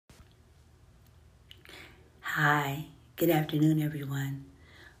Hi, good afternoon, everyone.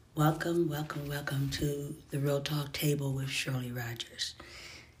 Welcome to the Real Talk Table with Shirley Rogers.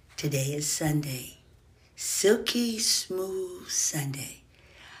 Today is Sunday, Silky Smooth Sunday.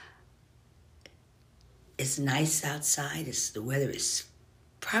 It's nice outside. The weather is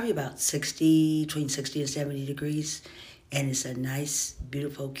probably about 60, between 60 and 70 degrees, and it's a nice,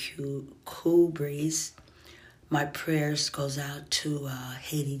 beautiful, cool breeze. My prayers goes out to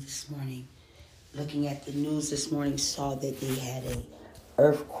Haiti this morning. Looking at the news this morning, saw that they had an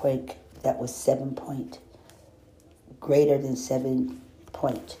earthquake that was greater than 7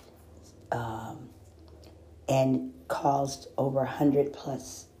 point, and caused over 100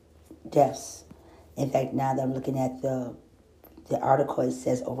 plus deaths. In fact, now that I'm looking at the article, it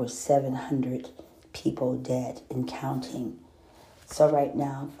says over 700 people dead and counting. So right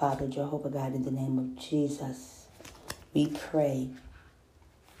now, Father Jehovah God, in the name of Jesus, we pray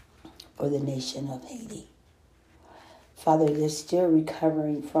for the nation of Haiti. Father, they're still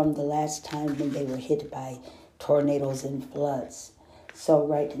recovering from the last time when they were hit by tornadoes and floods. So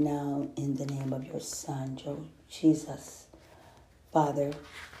right now, in the name of your Son, Jesus, Father,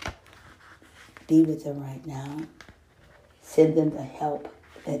 be with them right now. Send them the help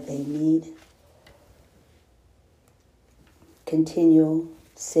that they need. Continue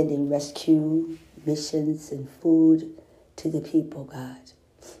sending rescue missions and food to the people, God.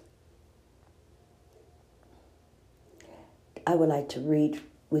 I would like to read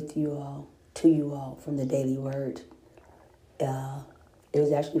to you all from the Daily Word. It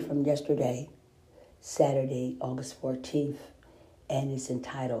was actually from yesterday, Saturday, August 14th, and it's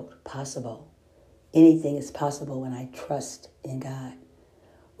entitled Possible. Anything is possible when I trust in God.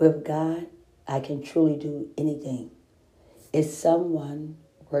 With God, I can truly do anything. If someone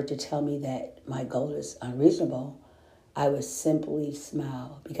were to tell me that my goal is unreasonable, I would simply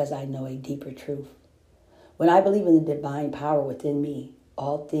smile because I know a deeper truth. When I believe in the divine power within me,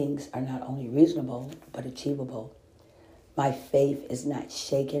 all things are not only reasonable, but achievable. My faith is not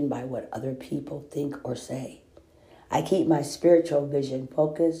shaken by what other people think or say. I keep my spiritual vision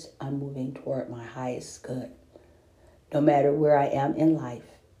focused on moving toward my highest good. No matter where I am in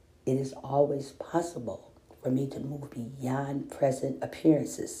life, it is always possible for me to move beyond present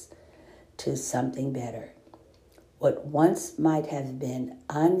appearances to something better. What once might have been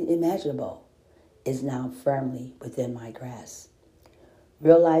unimaginable is now firmly within my grasp.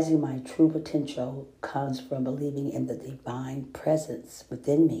 Realizing my true potential comes from believing in the divine presence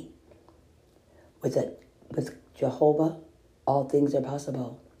within me. With Jehovah, all things are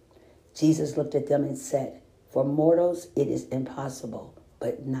possible. Jesus looked at them and said, "For mortals it is impossible,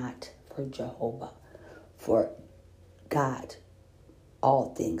 but not for Jehovah. For God,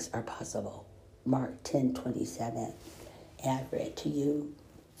 all things are possible." Mark 10:27. And I read to you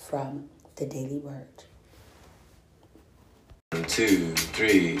from the Daily Word. 1, 2,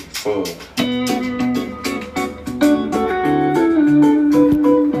 3, 4.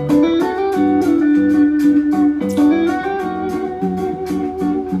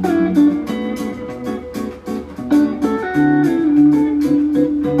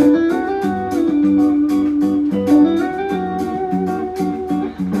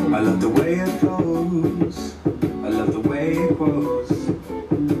 I love the way it flows. I love the way it grows.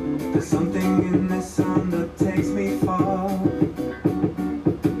 There's something in this sound that takes me far.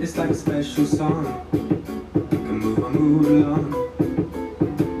 It's like a special song, can move my mood along.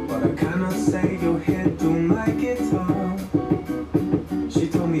 But I cannot say you'll hear through my guitar. She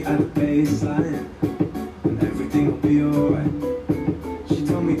told me at the bass line, and everything will be alright. She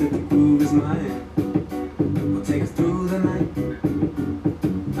told me that the groove is mine, will take us through the night.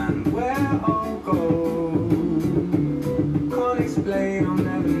 And where I'll go, can't explain, I'll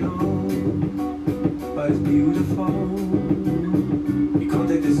never know. But it's beautiful. You can't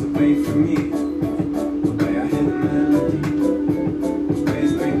take this away from me. The way I hear the melody, the way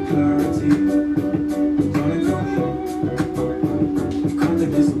it's great clarity, running through me. You can't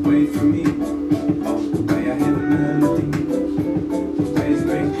take this away from me. Oh, the way I hear the melody, the way it's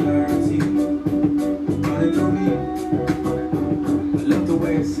great clarity, running through me. I love the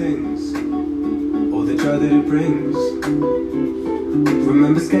way it sings, all the joy that it brings.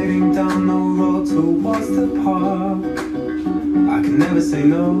 Remember skating down the road towards the park. I can never say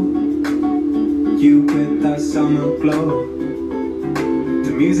no. You with that summer glow.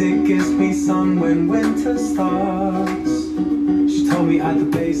 The music gives me sun when winter starts. She told me at the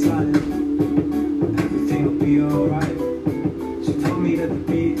baseline, everything will be alright. She told me that the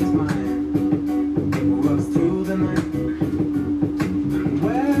beat is mine, it will rock us through the night. And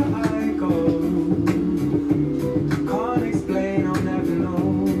where I go, can't explain, I'll never know.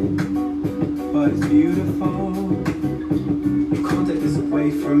 but it's beautiful. You can't take this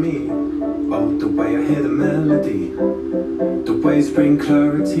away from me. Oh, the way I hear the melody, the way spring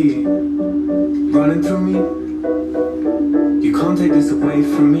clarity running through me. You can't take this away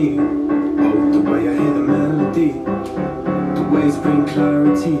from me. Oh, the way I hear the melody, the way spring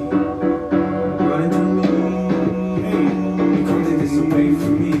clarity running through me. Hey, you can't take this away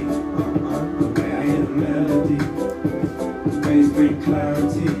from me. The way I hear the melody, the way spring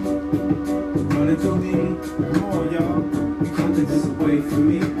clarity running through me. Come on, y'all. You can't take this away from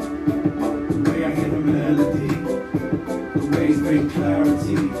me. The way I hear the melody, the way spring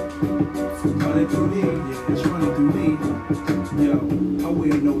clarity running through me. Yeah, it's running through me. Yo, I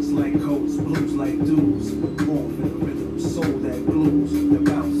wear notes like coats, blues like dudes. Born for the rhythm, soul that blues. The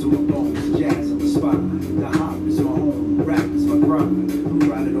bounce to my bones, jazz on the spine. The hop is my home, rap is my grind. We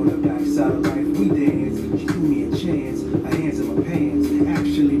ride it on the backside of life, we dance. She threw me a chance, her hands in my pants.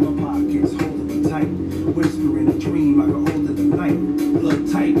 Actually, my pockets holding me tight. Whispering a dream I can hold in the night. Blood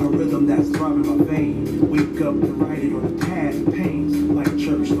tight, a rhythm that's throbbing my vein. Wake up and write it on the pad of pains. Like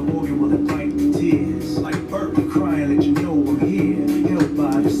church, the organ will invite the tears. Like birth, crying, let you know I'm here. Held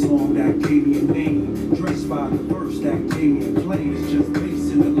by the song that gave me a name. Dressed by the verse that gave me a claim. It's just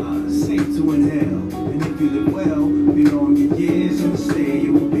bass in the line, safe to inhale. And if you live well, belong your years in the stay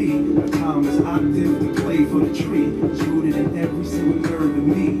you will be. A timeless octave to play for the tree. It's rooted in every single nerve in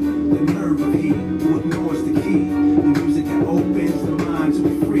me. The nerve of he who ignores the key. The music that opens the mind to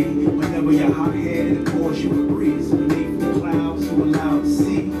be free. Whenever you're hot-headed, of course you will breeze. Beneath the clouds you allow to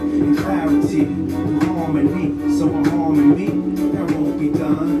see. In clarity, through harmony. Someone harming me, that won't be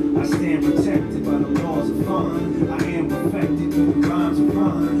done. I stand protected by the laws of fun. I am perfected through the rhymes of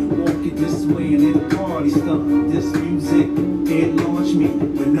fun. Walk it this way and let the party stun. This music, it launched me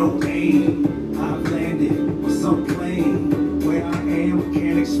with no aim. I've landed on some plane where I am, I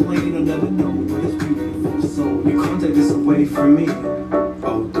can't explain or never know, but it's beautiful. So you can't take this away from me.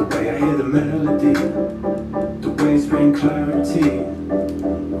 Oh, the way I hear the melody, the way spring clarity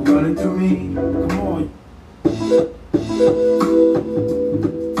running through me. Come on.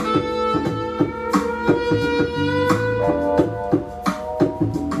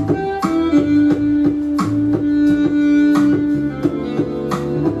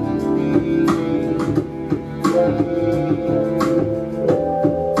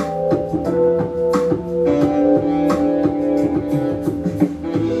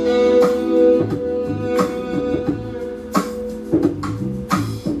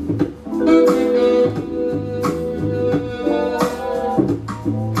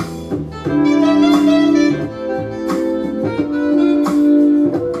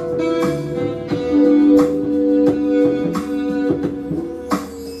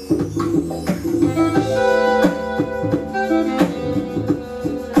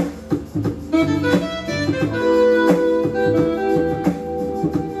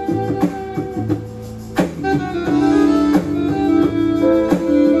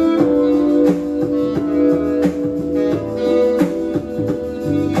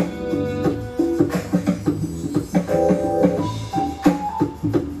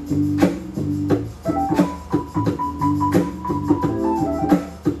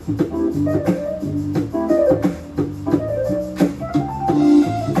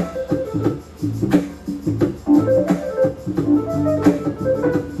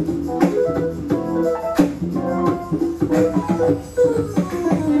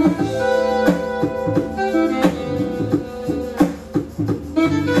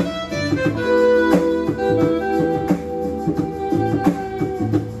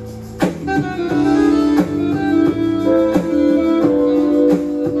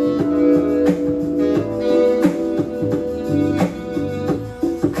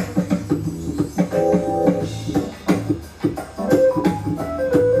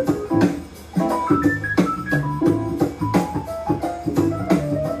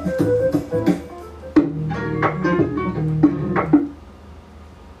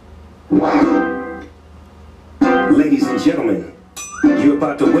 Ladies and gentlemen, you're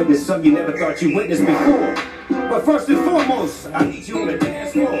about to witness something you never thought you witnessed before. But first and foremost, I need you on the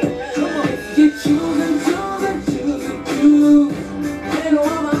dance floor. Come on. You're choosing. Ain't no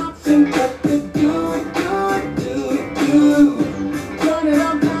other option but to do. Turn it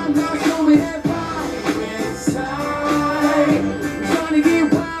up now, show me that fire inside. Trying to get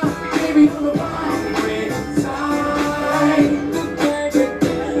wild, baby, on the fire inside.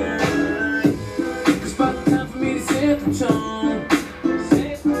 It's about time for me to set the tone.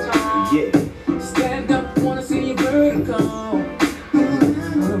 Yeah. Stand up, wanna see you vertical.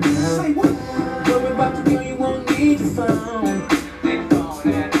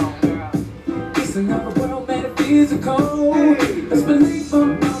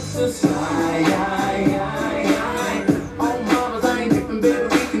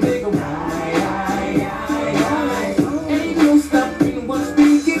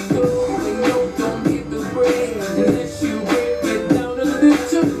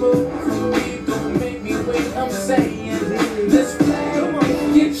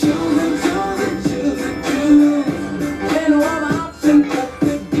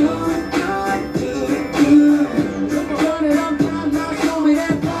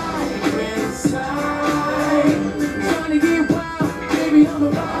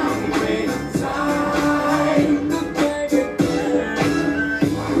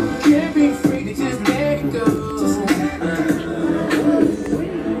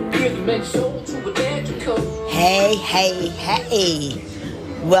 Hey, hey.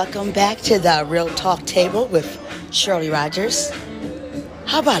 Welcome back to the Real Talk Table with Shirley Rogers.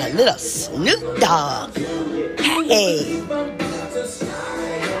 How about a little Snoop Dogg? Hey.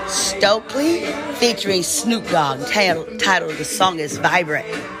 Stokely featuring Snoop Dogg. Title of the song is Vibrant.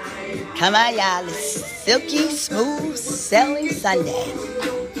 Come on, y'all. It's Silky Smooth Sailing Sunday.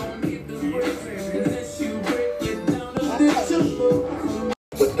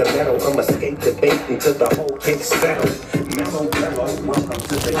 With the metal, I'ma skate the bait until the whole cake settle. Mellow, welcome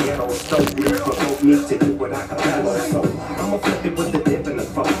to the ghetto. So real, provoke me to do what I can follow. So I'ma flip it with the dip in the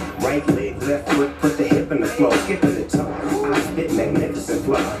flow. Right leg, left foot, put the hip in the flow. Skip in the toe, I spit magnificent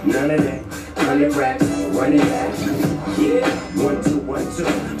flow. None of that, 100 raps, run it back. Yeah, 1, 2, 1,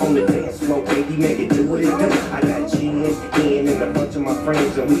 2. On the dance floor, baby, make it do what it do. I got G and a bunch of my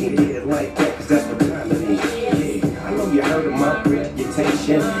friends, and we can get it like that, cause that's what time it is. Yeah, I know you heard of my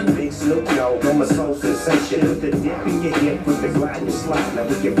reputation. Big Snoop Dogg, I'm a soul sensation. Put the dip in your hip, put the glide in your slide. Now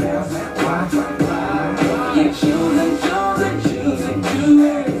we can bounce. Why? You choose and choose and choose and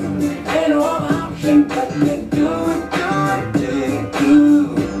choose. Ain't no other option but to do it, do it.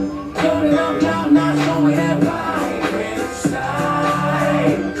 Turn it up now, show me that vibrant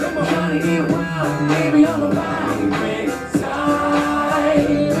side. Trying to get wild, baby, on the vibrant side.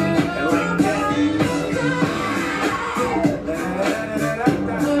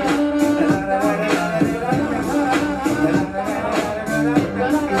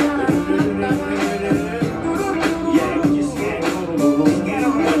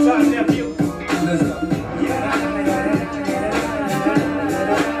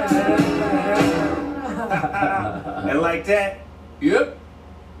 And like that? Yep.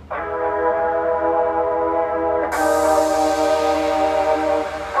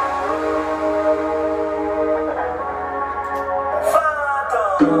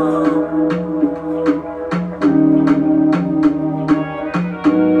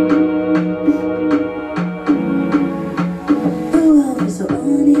 So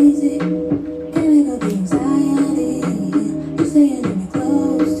uneasy, can make up the anxiety. You saying let me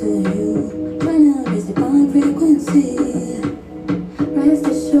close to you, trying to raise the bond frequency. Rest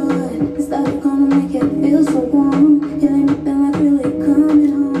assured, this stuff gonna make it feel so warm. You ain't nothing like really coming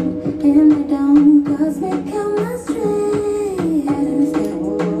home in my dome. Cause make out my strength. Head in the sky,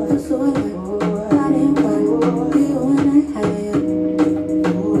 feel so alive. Body and white, you and I have.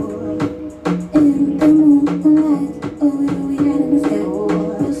 In the moonlight, oh yeah, we had in the sky.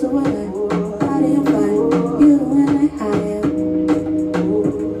 Feel so alive, body and white, you and I have.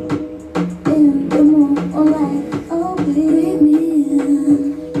 In the moonlight, oh breathe me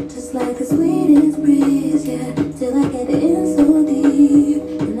in, just like the sweetest breeze, yeah. Till I get in so deep,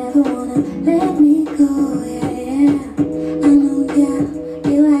 you never wanna let me go, yeah, yeah. I know, yeah,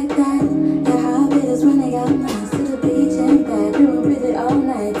 you like that. Your heartbeat is running out nights to the beach and back. We will breathe it all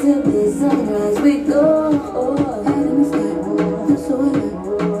night till the sunrise. We go, head in the sky, feel so alive,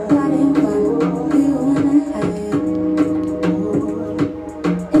 body and white, you and I have.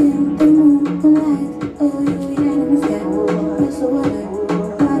 In the moonlight, oh yeah, we had in the sky, feel so alive,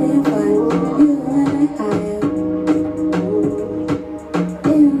 body and white, you and I have.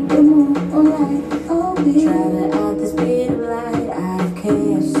 In the moonlight.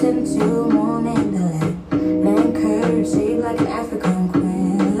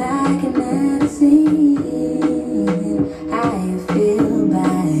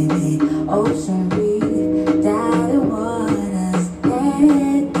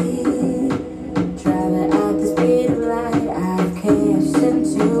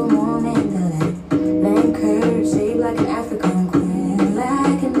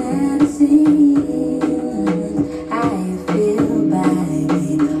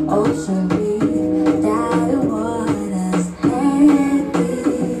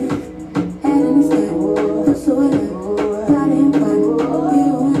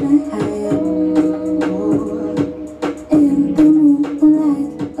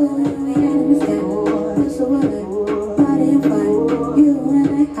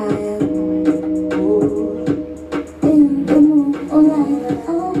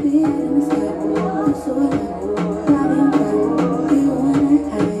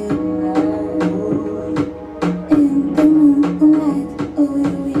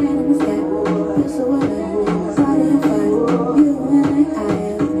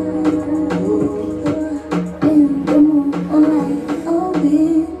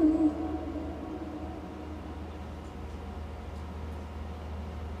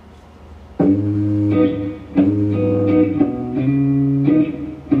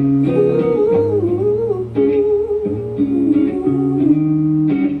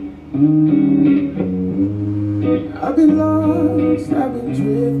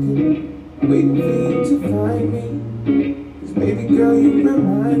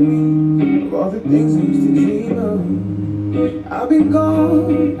 things I used to dream of. I've been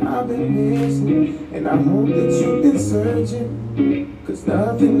gone, I've been missing, and I hope that you've been searching, 'cause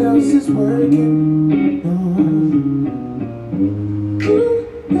nothing else is working. No. Ooh,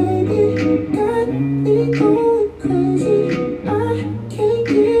 baby, got me going crazy. I can't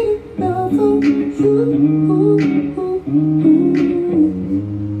get enough of you.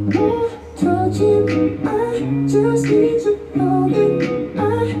 More touching, I just need to know that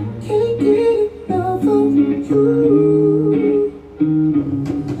I can't get enough of you.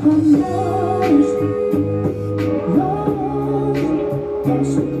 I'm lost, lost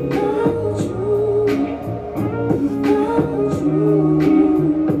without you, without you.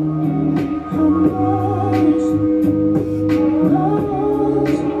 I'm lost,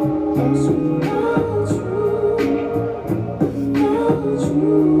 lost without you, without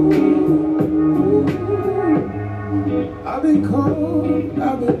you. I've been cold,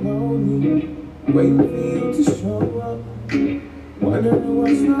 I've been lonely, waiting for you to show up, wondering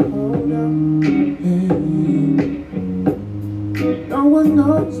what's the hold up. Yeah. No one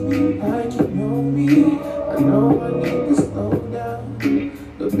knows me like you know me. I know I need to slow down,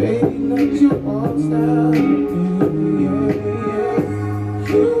 but baby, let your walls down. Yeah, yeah.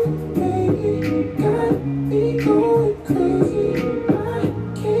 You, baby, got me going crazy. I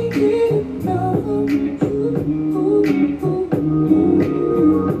can't get enough of you.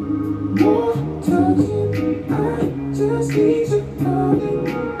 More touching, I just need to know that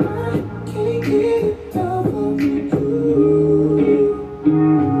I can't get enough of you.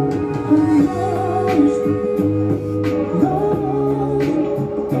 I'm lost, lost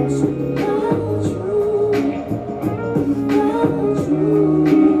without you, without you.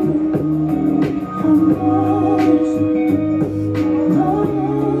 I'm lost,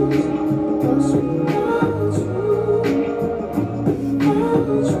 lost without you, without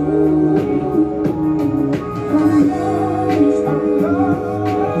you.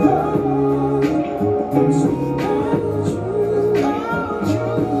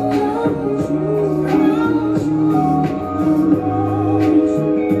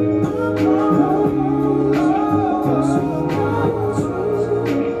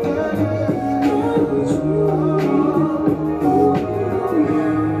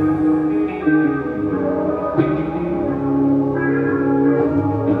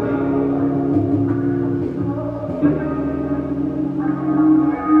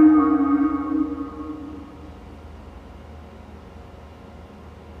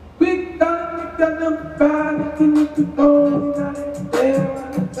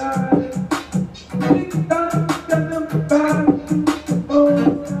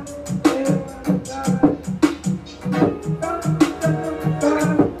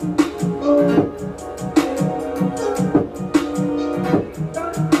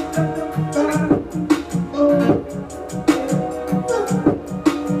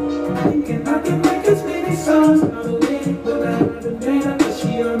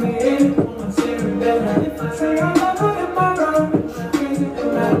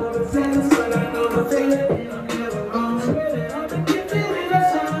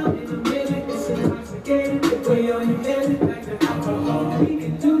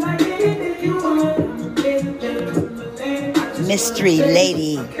 Mystery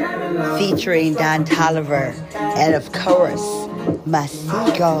Lady featuring Don Tolliver, and of course,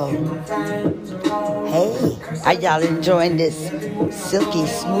 Masego. Hey, are y'all enjoying this silky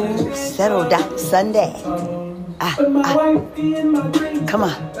smooth settle down Sunday? Come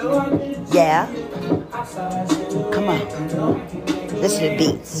on. Yeah. Come on. Listen to the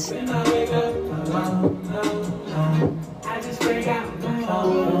beats.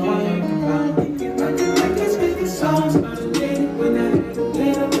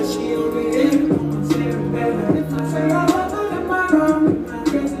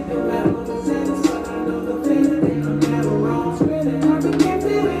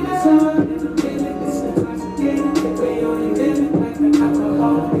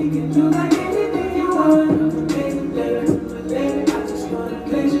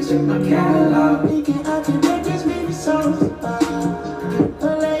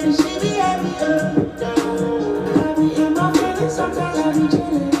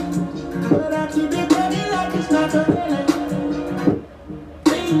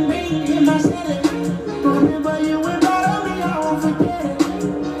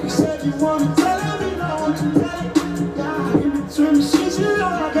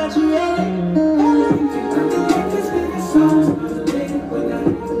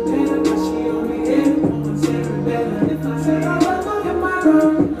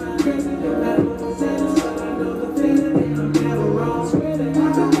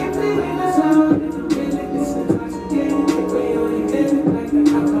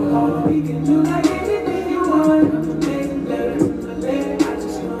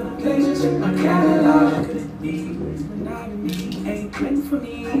 meant for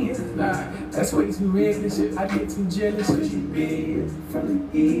me. Nah, that's way too reckless. I get too jealous cause you big from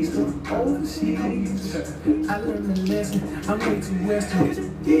the east or overseas. I learned the lesson, I'm way too western.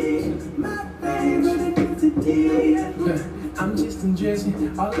 My favorite identity. I'm just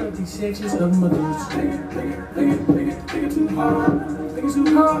undressing all of these sections of my dudes. Think it too hard, think it too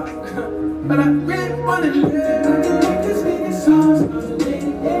hard. But I really wanna live. I can make this many songs on the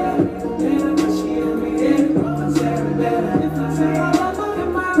lady, yeah. And I know she in me, yeah. I'm sad better if I say I'm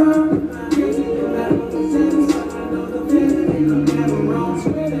am I wrong? And I know the sense, I know the feeling, I'm never wrong.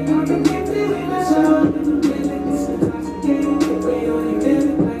 Swear that I can get it in the song. And the feeling is intoxicating. Way on your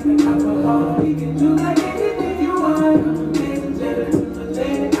feeling like the alcohol. We can do like anything you want.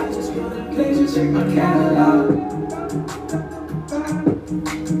 I just wanna please you, check my catalog.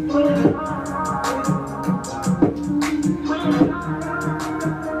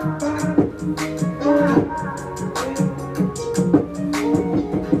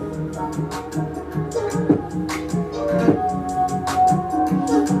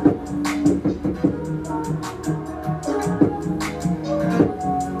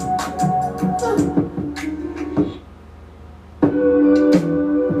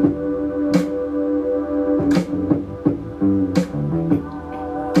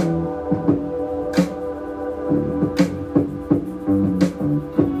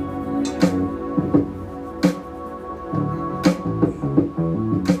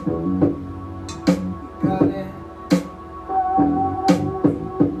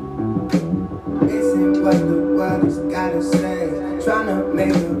 Tryna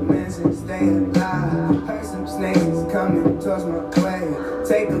make amends and stay alive. Heard some snakes is coming towards my way.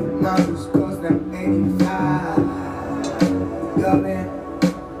 Take a month's course down 85. Go in.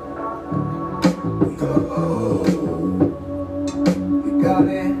 Go. You got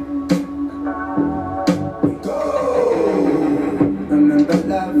it. Go. Remember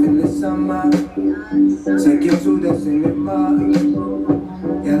love in the summer. Take you to the cinema.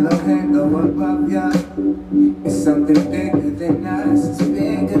 Yellow hair go above ya. It's something bigger than us, it's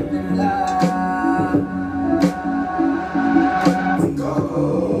bigger than love. We go,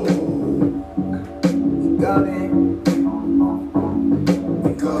 we got it.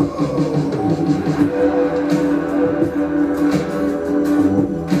 We go.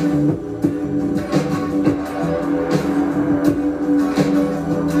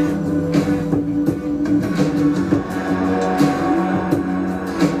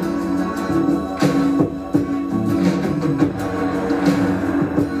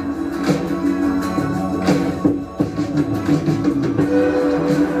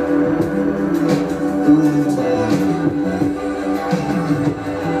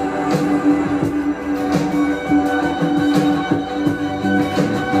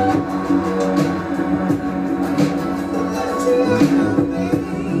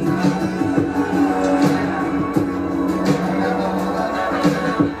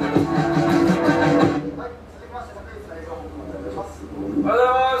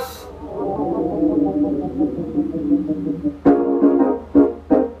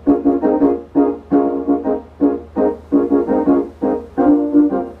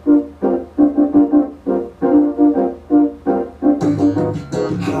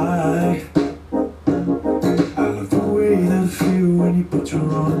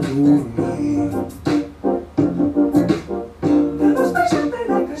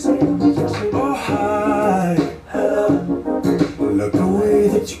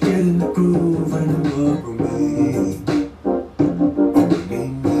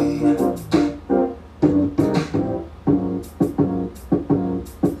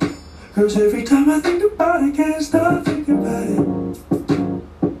 Cause every time I think about it, can't stop thinking about it.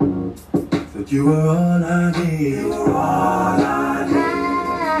 That you were all I need. You were all I need.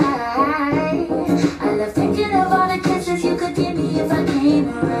 I love thinking of all the kisses you could give me if I came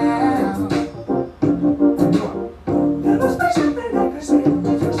around. Never special, but I can say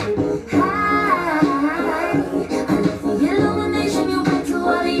I love the illumination you bring to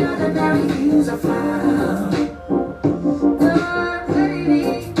all the ordinary things I found.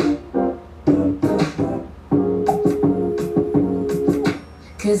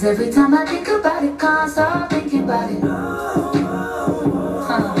 Cause every time I think about it, can't stop thinking about it.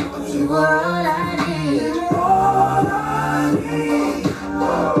 You were all I need.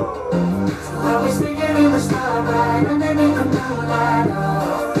 So I was thinking it was alright underneath the moonlight.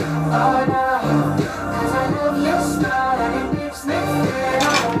 Oh no, cause I love your smile and it makes me feel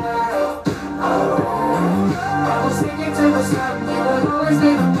alright. I was thinking to myself, you would always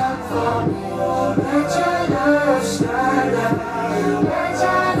be the one for me. Let your love shine out. Let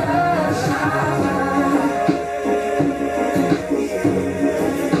your love shine out.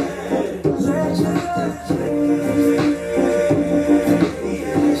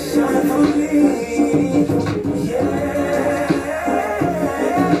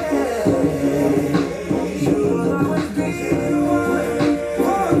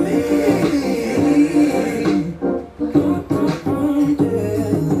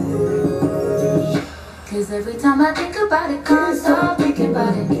 time I think about it, can't stop thinking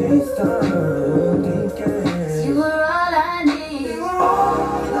about it. Can't stop thinking. You were all I need.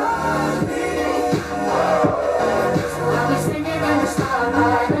 All I need. So I'll be singing in the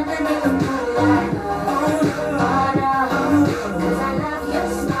starlight underneath the moonlight. Oh no, 'cause I love your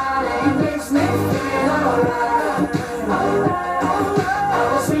smile and it makes me feel alright. I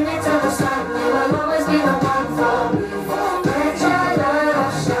will sing it till the sun, you will always be the one for me. Let your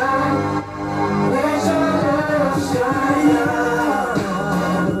love shine, let your love shine.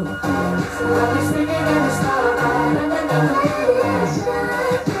 So I'll be singing in the starlight underneath the moonlight.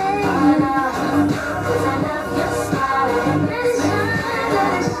 Oh no, 'cause I love your smile and it makes me feel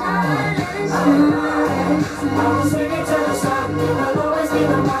alright. I will sing it till the sun, you will always be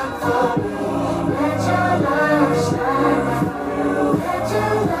the one for me. Let your love shine, let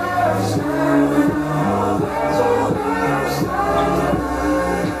your love shine, let your love shine.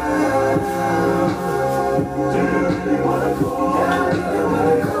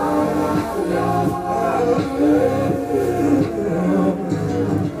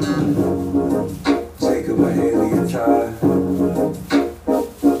 Jacob a alien child.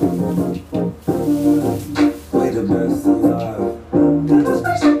 We the best alive.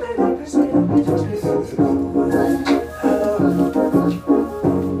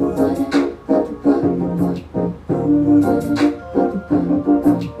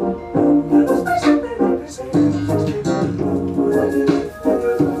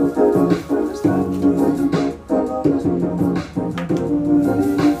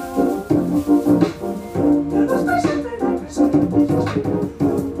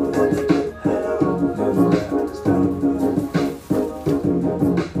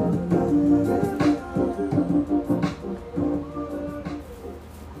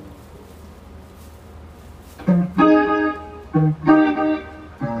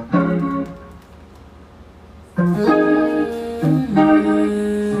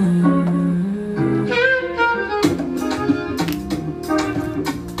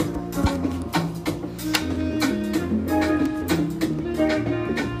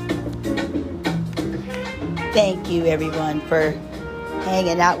 Thank you, everyone, for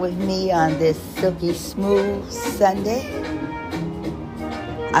hanging out with me on this silky smooth Sunday.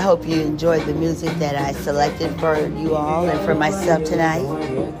 I hope you enjoyed the music that I selected for you all and for myself tonight.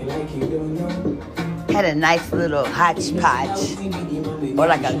 Had a nice little hodgepodge, or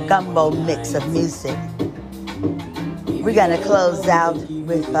like a gumbo mix of music. We're going to close out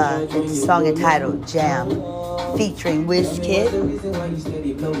with a song entitled Jam, featuring Wizkid,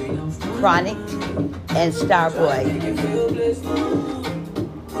 Chronic, and Starboy.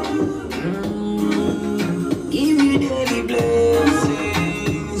 Give you daily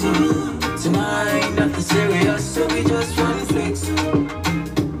blessings. Tonight, nothing serious, so we just run flex.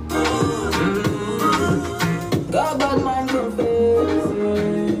 God, bad man,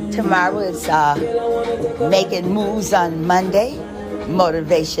 confess. Tomorrow is Making Moves on Monday,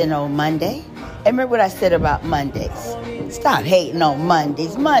 Motivation on Monday. And remember what I said about Mondays. Stop hating on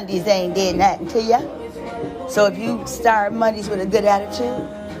Mondays. Mondays ain't did nothing to you. So if you start Mondays with a good attitude,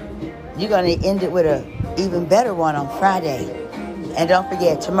 you're going to end it with an even better one on Friday. And don't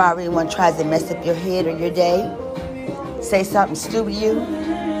forget, tomorrow anyone tries to mess up your head or your day, say something stupid to you,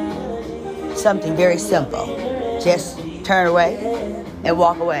 something very simple. Just turn away and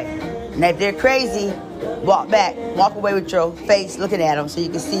walk away. And if they're crazy, walk back. Walk away with your face looking at them so you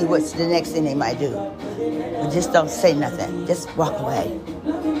can see what's the next thing they might do. But just don't say nothing. Just walk away.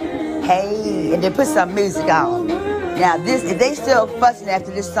 Hey, and then put some music on. Now, if they still fussing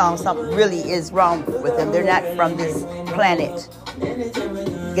after this song, something really is wrong with them. They're not from this planet.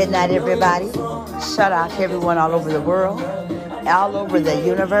 Good night, everybody. Shout out to everyone all over the world, all over the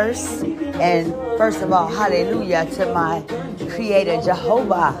universe. And first of all, hallelujah to my Creator,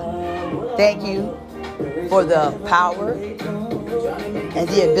 Jehovah. Thank you for the power and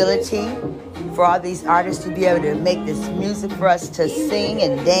the ability for all these artists to be able to make this music for us to sing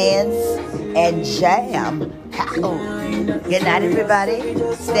and dance and jam. Good night, everybody.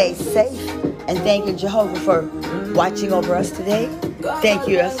 Stay safe. And thank you, Jehovah, for watching over us today. Thank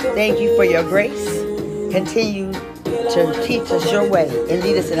you for your grace. Continue to teach us your way and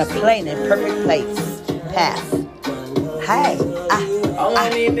lead us in a plain and perfect path. Hey,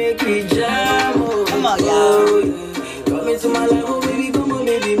 come on, y'all. Come into my life, oh baby, come on,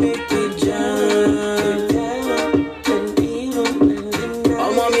 baby, make it jam.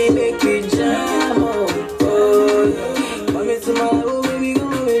 Oh, mommy, make it jam. Oh, yeah. Come into my life, oh baby,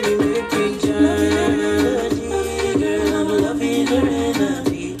 come on, baby, make it jam. Girl, I'm loving her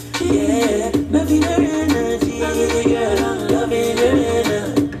energy. Yeah, loving her energy. Girl, I'm loving her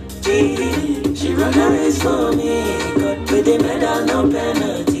energy. She run her race for me. nada, no pena.